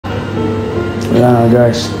Yeah,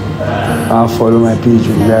 guys, I'll follow my page,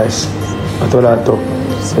 guys. I thought I talk.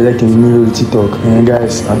 I like in the TikTok. And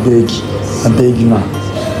guys, I beg you now.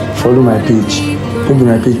 Follow my page. Maybe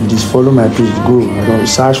my page, just follow my page. Go. I don't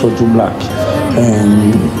search for Too Black.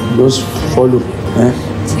 And just follow.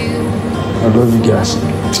 I love you guys.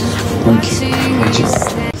 Thank you.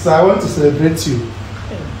 So I want to celebrate you.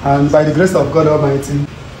 And by the grace of God Almighty.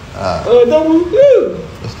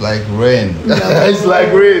 It's like rain. It's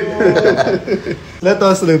like rain. Let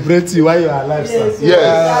us celebrate you while you are alive, sir.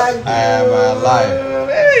 Yes, I am alive.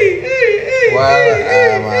 While I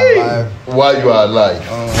am alive. While you are alive.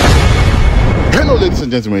 Hello, ladies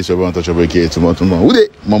and gentlemen. It's your Untouchable Comedies.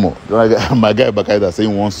 Momo, my guy Bakaida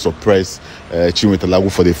saying he wants to surprise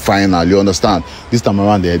Chiwetalagu for the final. You understand? This time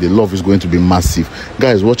around, the love is going to be massive.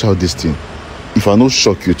 Guys, watch out this thing. If I don't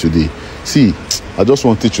shock you today, see, I just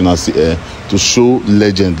want to teach you now, to show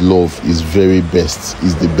legend love is very best,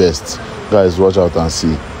 is the best. Guys, watch out and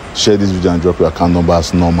see. Share this video and drop your account number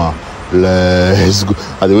as normal. Let's go.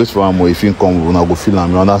 I wait for one more. If you come, we're gonna go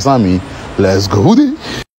film. You understand me? Let's go.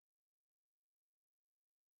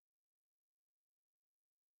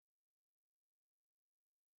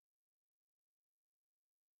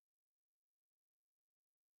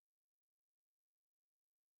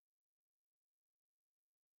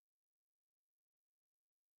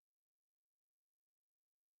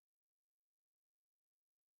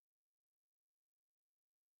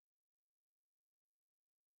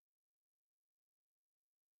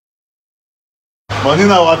 Money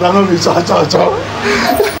now, what I know me, cha.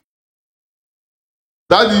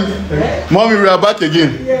 Daddy, mommy, we are back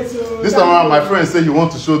again. Yes, this time around, my friend said you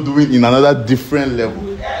want to show doing in another different level.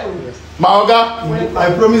 Yes. Maoga,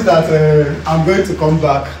 I promise that I'm going to come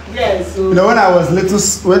back. Yes. You know, when I was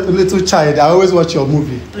little child, I always watch your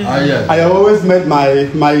movie. Yes. I always met my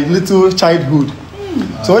little childhood.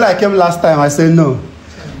 So when I came last time, I said no.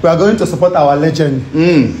 We are going to support our legend.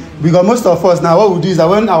 Because most of us now, what we do is that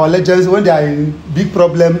when our legends, when they are in big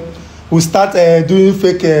problem, we start doing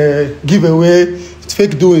fake giveaway,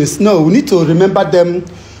 fake doings. No, we need to remember them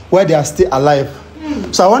while they are still alive.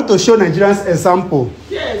 So I want to show Nigerians example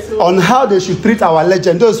on how they should treat our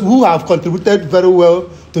legend, those who have contributed very well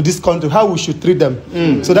to this country, how we should treat them.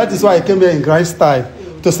 So that is why I came here in grand style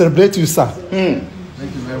to celebrate you, sir. Thank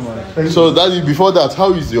you very much. So, Daddy, before that,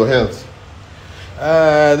 how is your health?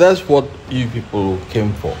 That's what you people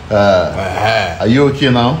came for. Are you okay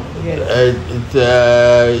now?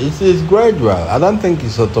 It's gradual. I don't think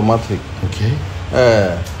it's automatic. Okay.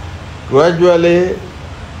 Gradually,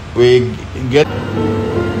 we get.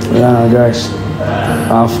 Yeah, guys,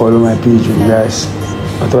 I'll follow my page, guys.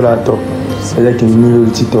 I thought I talk. I like in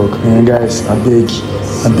the TikTok. And guys, I beg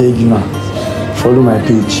you now. Follow my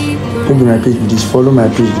page. Maybe my page, just follow my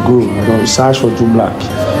page. Go. I don't search for Too Black.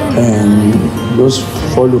 And just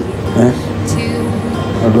follow. I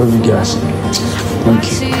love you guys. Thank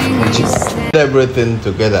you. Everything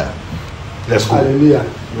together. Let's go. Hallelujah.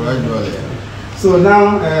 Gradually. So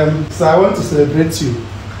now, so I want to celebrate you.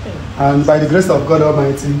 And by the grace of God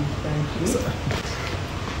Almighty.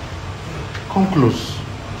 Come close.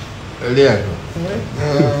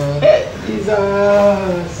 Jesus.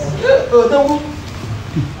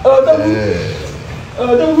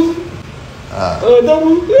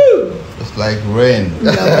 It's like rain.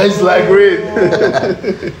 It's like rain.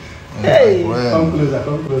 Hey, come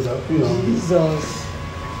closer. Jesus.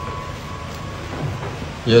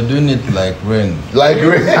 You're doing it like rain. Like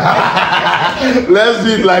rain. Let's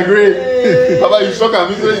do it like rain. Papa, you shock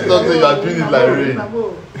me when you talk that you are doing it like rain.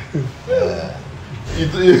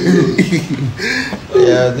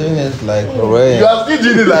 You're doing it like rain. You are still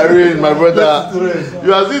doing it like rain, my brother.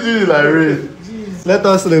 You are still doing it like rain. Let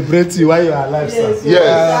us celebrate you while you are alive, sir.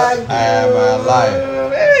 Yes. I am alive.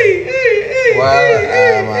 While I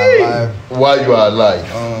am alive. While you are alive.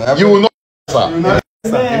 You will not suffer.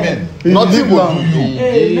 Amen. Nothing will do you.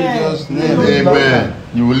 Jesus' name. Amen.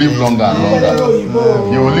 You will live longer and longer.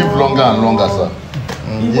 You will live longer and longer, sir.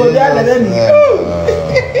 In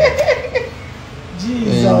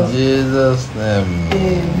Jesus' name.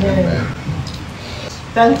 Amen.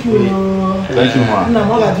 Thank you. Thank you, man.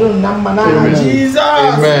 Amen. Jesus.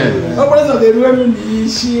 Amen.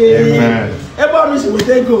 Amen.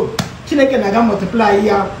 Chineke na ga multiply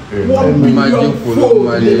ya 1 billion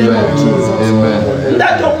fold in the name of Jesus. Amen.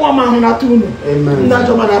 Ndajo mwa ma huna tunu. Amen.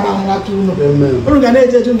 Ndajo ma ba huna tunu. Amen. Unu ga na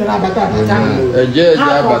eje tunu na abata abata. Eje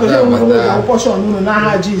abata abata. Portion unu na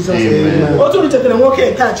ha Jesus. Amen. Otu chetere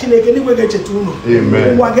nwoke ka Chineke nigwe ga chetu unu.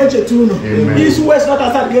 Amen. Ụwa ga chetu unu. East west north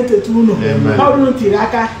and south ga chetu unu. How do you tiri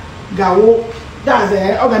aka gawo That's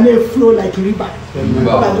organic flow like a river.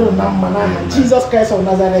 Jesus Christ of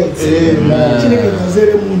Nazareth.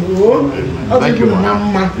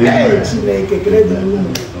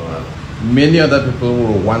 Many other people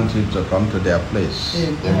will want you to come to their place.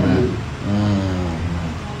 Amen.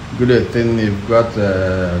 Good thing you've got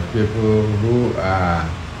people who are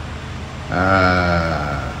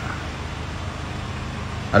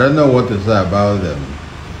I don't know what to say about them.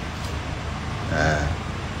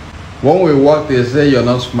 When we walk, they say you're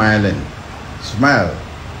not smiling. Smile.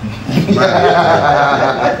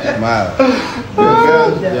 Smile.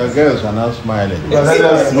 Your girls are not smiling. Let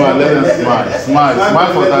them smile. Let them smile. Smile.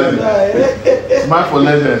 Smile for daddy. Smile for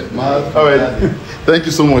legend. All right. Thank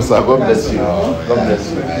you so much, sir. God bless you. God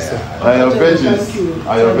bless you. And your veggies.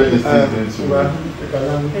 And your veggies.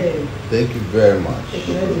 Thank you very much.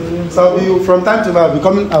 So from time to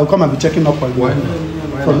time, I'll come and be checking up on you.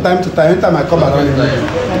 From time to time, anytime I come around,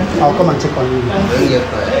 I'll come and check on you.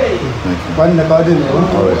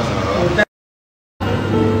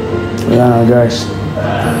 Yeah, guys,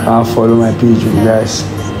 I'll follow my page, guys.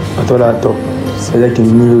 I thought I talk. So I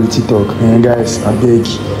can mirror TikTok. And guys, I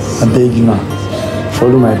beg you now.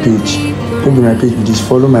 Follow my page. Don't be my page, just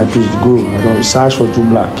follow my page. Go. I don't search for Too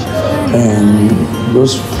Black. And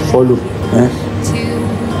just follow.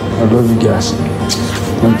 I love you guys.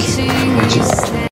 Thank you.